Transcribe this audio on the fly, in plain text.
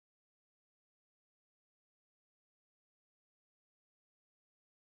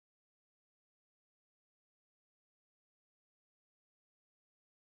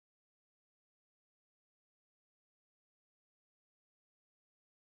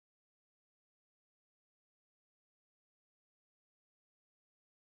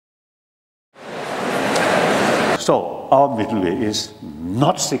So our middle way is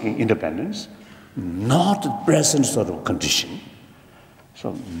not seeking independence, not the present sort of condition.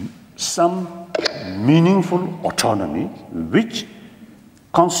 So some meaningful autonomy which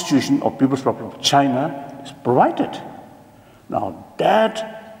Constitution of People's Republic of China is provided. Now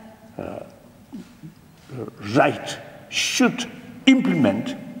that right should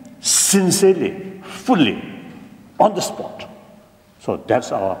implement sincerely, fully, on the spot. So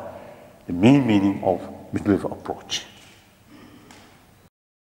that's the main meaning of middle way approach.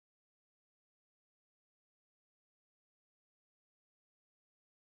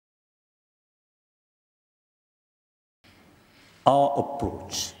 Our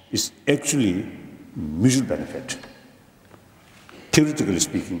approach is actually mutual benefit. Theoretically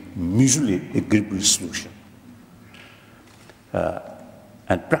speaking, mutually agreeable solution.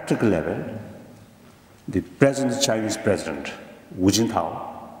 At practical level, the present Chinese president, Hu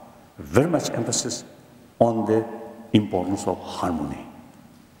Jintao, very much emphasis on the importance of harmony.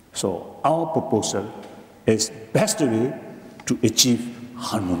 So our proposal is best way to achieve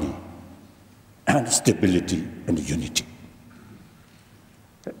harmony and stability and unity.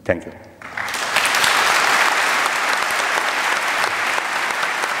 Thank you.